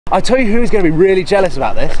I tell you who's going to be really jealous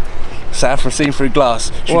about this. Saf, we're seeing through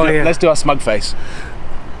glass. Let's do our smug face.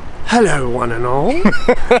 Hello, one and all.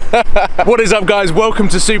 What is up, guys? Welcome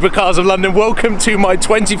to Supercars of London. Welcome to my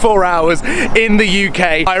 24 hours in the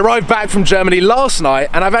UK. I arrived back from Germany last night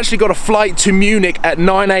and I've actually got a flight to Munich at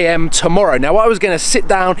 9 AM tomorrow. Now, I was going to sit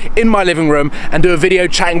down in my living room and do a video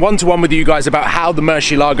chatting one-to-one with you guys about how the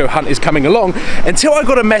Murcielago hunt is coming along until I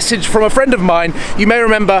got a message from a friend of mine. You may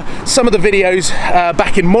remember some of the videos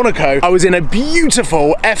back in Monaco. I was in a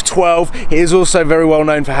beautiful F12. He is also very well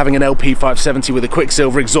known for having an LP 570 with a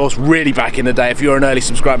Quicksilver exhaust really back in the day. If you're an early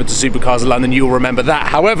subscriber to Supercars of London, you'll remember that.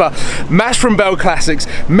 However, Mash from Bell Classics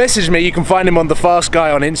messaged me, you can find him on The Fast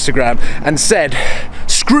Guy on Instagram, and said,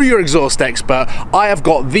 screw your exhaust expert, I have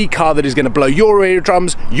got the car that is going to blow your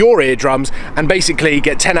eardrums, and basically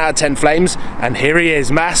get 10 out of 10 flames. And here he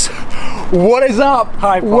is, Mass. What is up?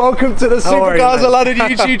 Hi, Paul. Welcome to the Supercars of London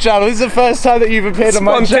YouTube channel. This is the first time that you've appeared on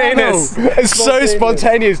my channel. It's so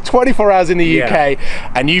spontaneous. 24 hours in the UK,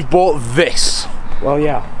 and you've bought this. Well,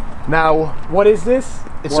 yeah. Now, what is this?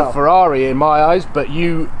 It's a Ferrari in my eyes, but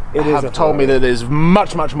you have told me that it is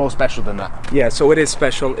much, much more special than that. Yeah, so it is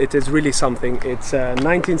special. It is really something. It's a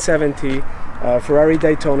 1970 Ferrari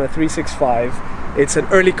Daytona 365. It's an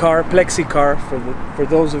early car, plexi car. For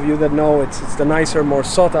those of you that know, it's the nicer, more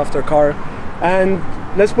sought after car. And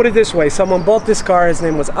let's put it this way, someone bought this car. His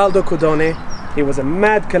name was Aldo Codone. He was a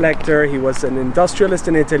mad collector. He was an industrialist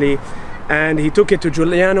in Italy. And he took it to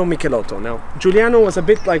Giuliano Michelotto. Now, Giuliano was a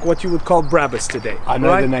bit like what you would call Brabus today. I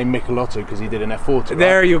know the name Michelotto because he did an F40, right?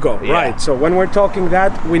 There you go, yeah. Right. So when we're talking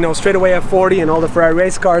that, we know straight away F40 and all the Ferrari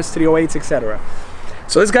race cars, 308s, etc.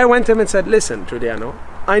 So this guy went to him and said, listen, Giuliano,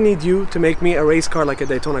 I need you to make me a race car like a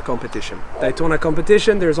Daytona competition. Daytona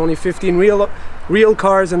competition, there's only 15 real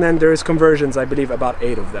cars, and then there's conversions, I believe about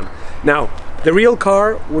 8 of them. Now, the real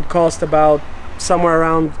car would cost about somewhere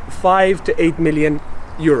around 5 to 8 million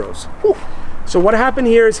euros. Whew. So what happened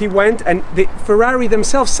here is he went and the Ferrari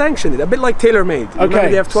themselves sanctioned it, a bit like tailor-made. Okay.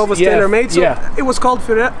 Remember the F12 was tailor-made, so it was called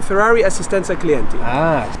Ferrari Assistenza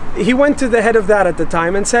Clienti. He went to the head of that at the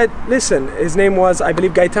time and said, listen, his name was, I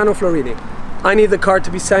believe, Gaetano Florini. I need the car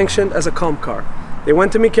to be sanctioned as a comp car. They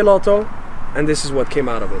went to Michelotto, and this is what came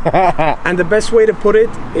out of it. And the best way to put it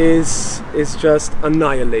is just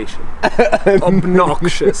annihilation.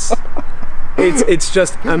 Obnoxious. It's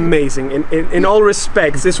just amazing in all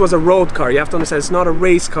respects. This was a road car. You have to understand, it's not a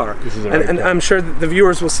race car. And I'm sure that the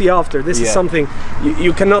viewers will see after. This is something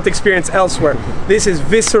you cannot experience elsewhere. This is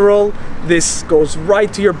visceral. This goes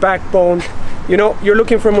right to your backbone. You know, you're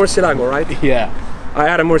looking for a Murcielago, right? Yeah. I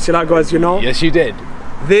had a Murcielago, as you know. Yes, you did.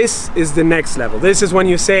 This is the next level. This is when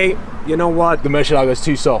you say, you know what? The Murcielago is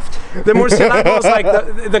too soft. The Murcielago is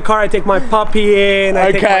like the car I take my puppy in,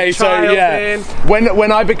 I take my child in. When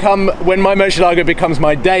my Murcielago becomes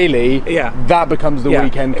my daily, that becomes the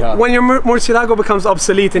weekend car. When your Murcielago becomes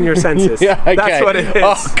obsolete in your senses. That's what it is.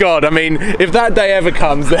 Oh God, I mean, if that day ever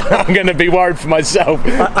comes, then I'm going to be worried for myself.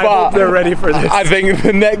 I hope they're ready for this. I think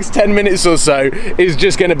the next 10 minutes or so is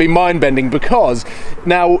just going to be mind-bending, because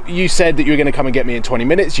now you said that you were going to come and get me in 20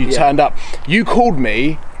 minutes. You turned up. You called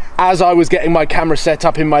me as I was getting my camera set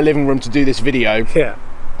up in my living room to do this video. Yeah.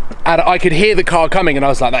 And I could hear the car coming, and I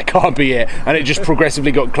was like, that can't be it. And it just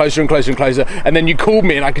progressively got closer and closer and closer. And then you called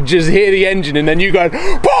me and I could just hear the engine, and then you go,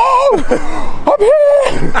 Paul, I'm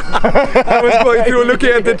here. I was going through looking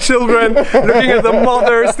at the children, looking at the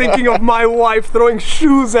mothers, thinking of my wife throwing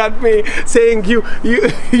shoes at me, saying, you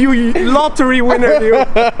lottery winner, you.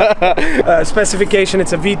 Specification,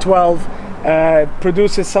 it's a V12,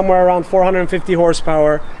 produces somewhere around 450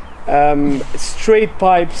 horsepower. Straight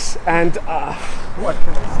pipes, and what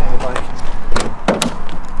can I say?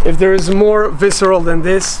 Like, if there is more visceral than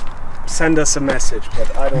this, send us a message.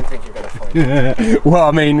 But I don't think you're gonna find it. Well,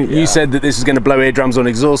 I mean, you said that this is going to blow eardrums on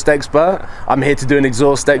exhaust expert. I'm here to do an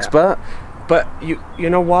exhaust expert. But you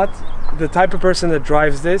know what? The type of person that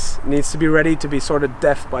drives this needs to be ready to be sort of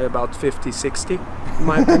deaf by about 50, 60, in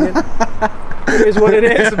my opinion. It is what it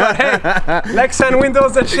is, but hey, Lexan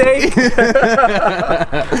windows that shake.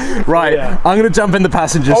 Right, I'm going to jump in the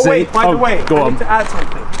passenger seat. Oh wait, by the way, I need to add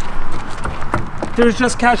something. There's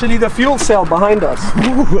just casually the fuel cell behind us.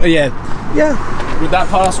 Yeah. Would that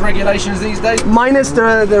pass regulations these days? Minus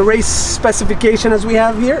the race specification as we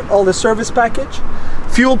have here, all the service package,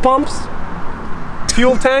 fuel pumps,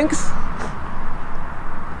 fuel tanks.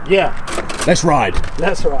 Yeah. Let's ride.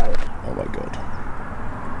 Let's ride. Oh my God.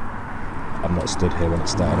 I'm not stood here when it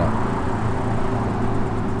started up.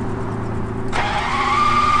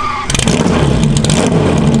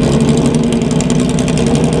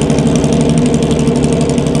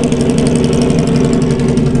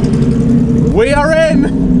 We are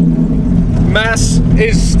in!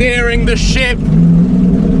 is steering the ship.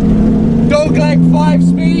 Dogleg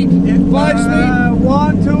 5-speed? 5-speed?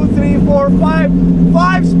 1, 2, 3, 4, 5.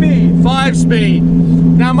 5-speed. 5-speed.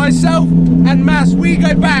 Now myself and Mas, we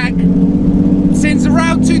go back since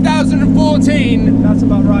around 2014. That's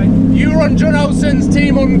about right. You were on John Olsen's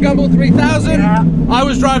team on Gumball 3000. Yeah. I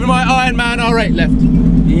was driving my Iron Man R8 left.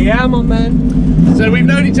 Yeah, my man. So we've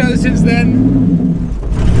known each other since then.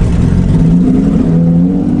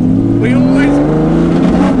 We always...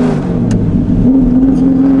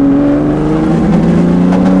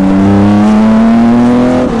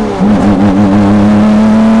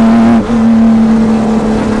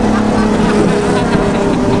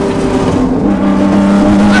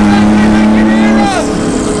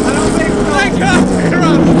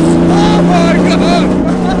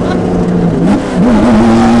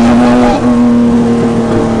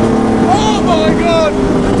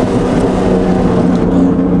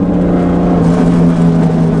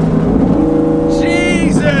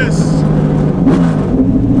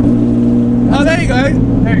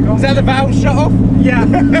 Is that the valve shut off? Yeah.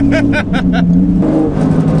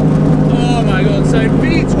 Oh my god, so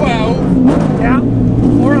V12. Yeah.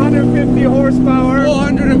 450 horsepower.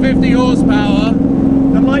 450 horsepower.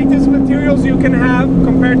 The lightest materials you can have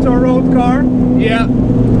compared to a road car. Yeah.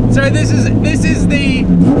 So this is the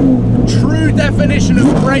true definition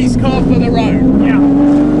of race car for the road. Yeah.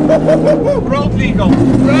 Road legal.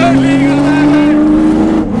 Road legal, man.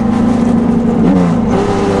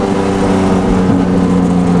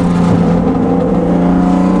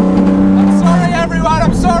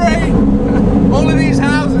 I'm sorry. All of these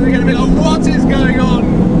houses are going to be like, what is going on?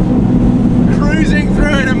 Cruising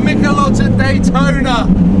through in a Michelotto Daytona.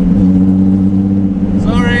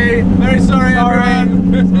 Sorry, very sorry,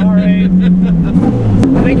 everyone. Sorry.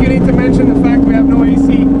 I think you need to mention the fact we have no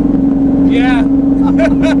AC. Yeah.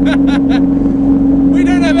 We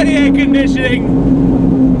don't have any air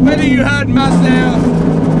conditioning. Whether you heard Mass now.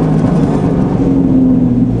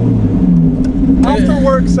 After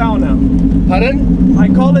work sauna. Pardon? I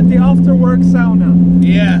call it the after work sauna.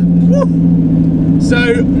 Yeah. Woo.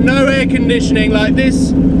 So no air conditioning like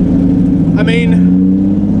this. I mean,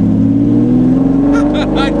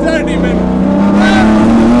 I don't even.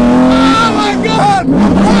 Oh my god!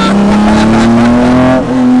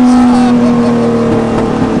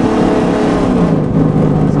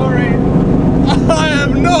 Sorry. I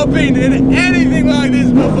have not been in anything like this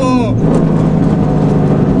before.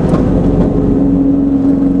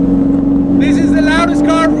 This is the loudest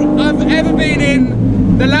car I've ever been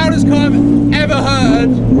in, the loudest car I've ever heard.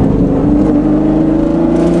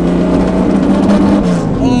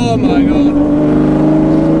 Oh my god.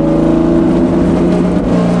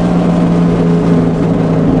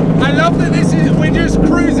 I love that we're just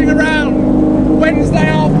cruising around Wednesday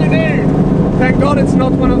afternoon. Thank God it's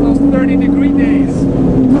not one of those 30-degree days.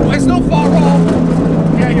 Well, it's not far off.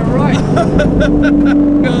 Yeah, you're right.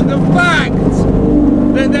 The fact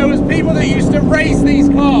that there was people that used to race these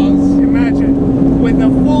cars. Imagine, with the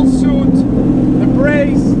full suit, the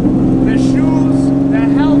brakes, the shoes, the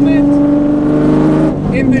helmet,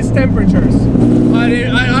 in these temperatures.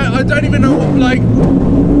 I don't even know what, like,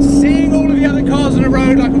 seeing all of the other cars on the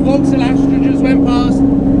road, like a Vauxhall Astra just went past.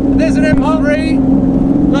 There's an M3,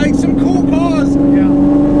 like some cool cars. Yeah.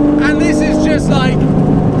 And this is just like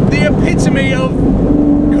the epitome of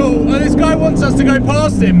cool. Oh, this guy wants us to go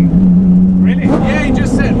past him. Really? Yeah, he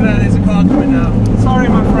just said, no, there's a car coming now. Sorry,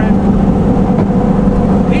 my friend.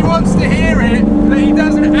 He wants to hear it, but he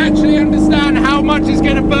doesn't actually understand how much it's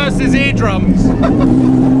going to burst his eardrums.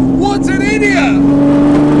 What an idiot!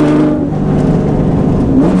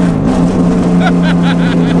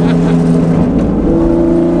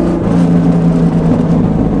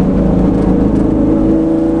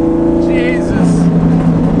 Jesus.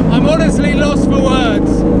 I'm honestly lost for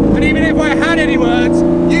words. And even if I had any words,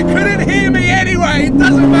 you couldn't hear me anyway. It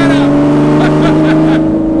doesn't matter.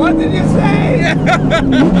 What did you say?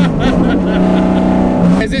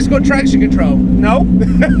 Has this got traction control? No.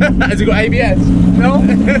 Has it got ABS? No.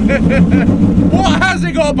 What has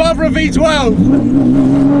it got above a V12?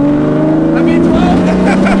 A V12?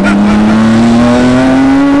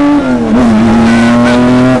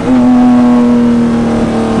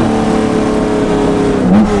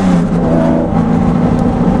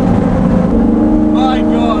 My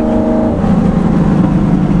God.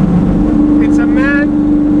 It's a man,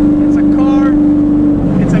 it's a car,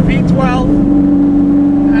 it's a V12,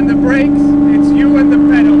 and the brakes, it's you and the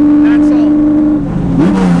pedal, that's all.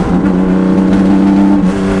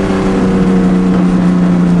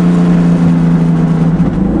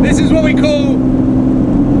 This is what we call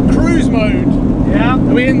cruise mode. Yeah.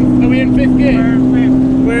 Are we in Are we in fifth gear? We're in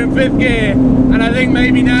fifth. We're in fifth gear, and I think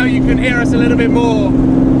maybe now you can hear us a little bit more.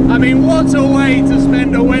 I mean, what a way to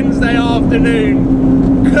spend a Wednesday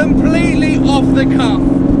afternoon, completely off the cuff.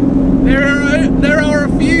 There are a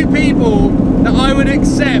few people that I would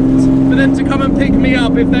accept for them to come and pick me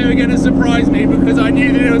up if they were going to surprise me, because I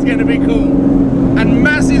knew that it was going to be cool. And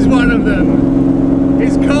Mass is one of them.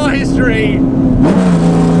 His car history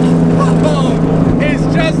is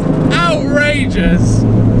just outrageous.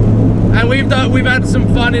 And we've had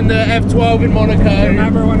some fun in the F12 in Monaco.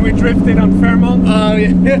 Remember when we drifted on Fairmont? Oh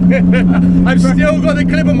yeah. I've still got the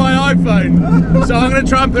clip on my iPhone, so I'm going to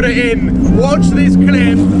try and put it in. Watch this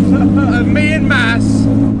clip of me and Mass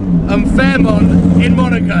and Fairmont in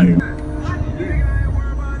Monaco.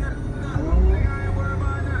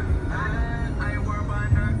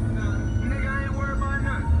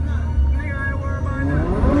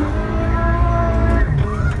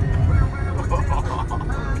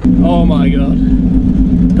 Oh my god.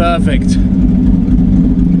 Perfect.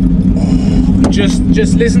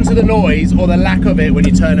 Just listen to the noise or the lack of it when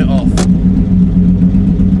you turn it off.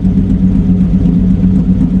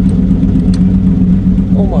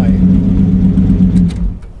 Oh my.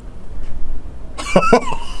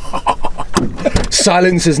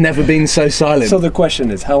 Silence has never been so silent. So the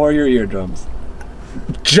question is, how are your eardrums?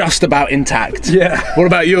 Just about intact. Yeah. What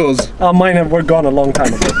about yours? Mine were gone a long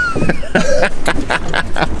time ago.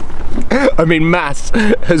 I mean, Mass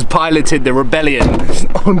has piloted the Rebellion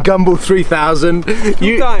on Gumball 3000.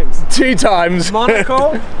 Two times.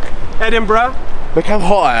 Monaco, Edinburgh. Look how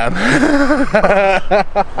hot I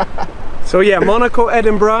am. So yeah, Monaco,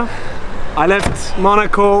 Edinburgh. I left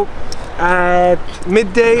Monaco at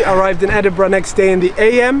midday, arrived in Edinburgh next day in the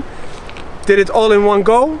AM. Did it all in one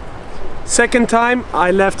go. Second time,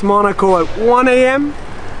 I left Monaco at 1 AM.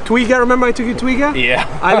 Twiga, remember I took you Twiga? Yeah.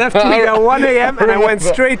 I left Twiga at 1 AM and I went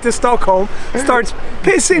straight to Stockholm. Starts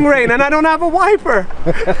pissing rain and I don't have a wiper.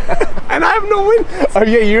 And I have no wind. Oh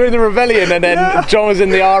yeah, you were in the Rebellion and then John was in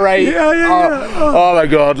the R8. Yeah. Oh my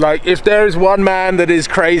god, like if there is one man that is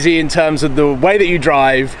crazy in terms of the way that you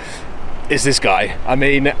drive, it's this guy. I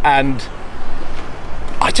mean, and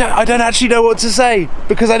I don't actually know what to say,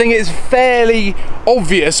 because I think it's fairly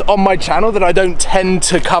obvious on my channel that I don't tend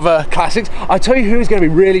to cover classics. I tell you who's going to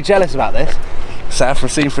be really jealous about this. Saf from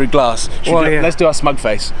Seen Through Glass. Let's do our smug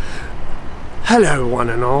face. Hello, one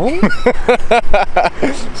and all.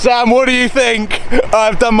 Sam, what do you think?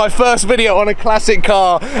 I've done my first video on a classic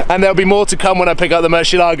car, and there'll be more to come when I pick up the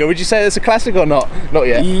Murcielago. Would you say it's a classic or not? Not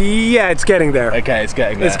yet. Yeah, it's getting there. Okay, it's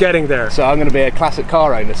getting there. It's getting there. So I'm going to be a classic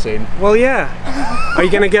car owner soon. Well, yeah. Are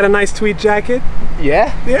you going to get a nice tweed jacket?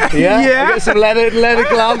 Yeah. Yeah. I'll get some leather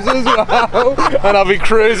gloves as well, and I'll be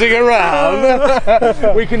cruising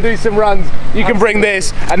around. We can do some runs. You can bring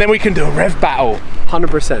this, and then we can do a rev battle.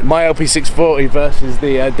 100%. My LP640 versus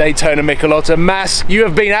the Daytona Michelotto. Mass, you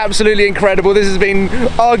have been absolutely incredible. This has been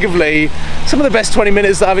arguably some of the best 20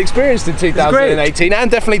 minutes that I've experienced in 2018 and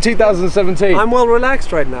definitely 2017. I'm well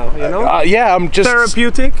relaxed right now, you know? Yeah, I'm just...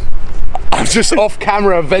 Therapeutic. I'm just off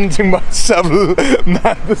camera venting myself.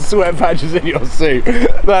 Man, the sweat patches in your suit.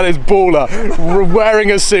 That is baller. Wearing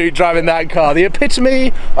a suit, driving that car. The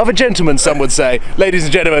epitome of a gentleman, some would say. Ladies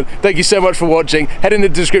and gentlemen, thank you so much for watching. Head in the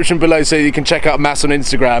description below so you can check out Mass on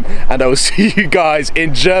Instagram. And I will see you guys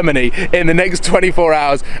in Germany in the next 24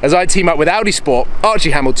 hours as I team up with Audi Sport,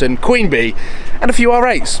 Archie Hamilton, Queen Bee, and a few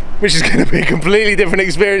R8s, which is going to be a completely different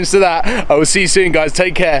experience to that. I will see you soon, guys.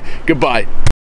 Take care. Goodbye.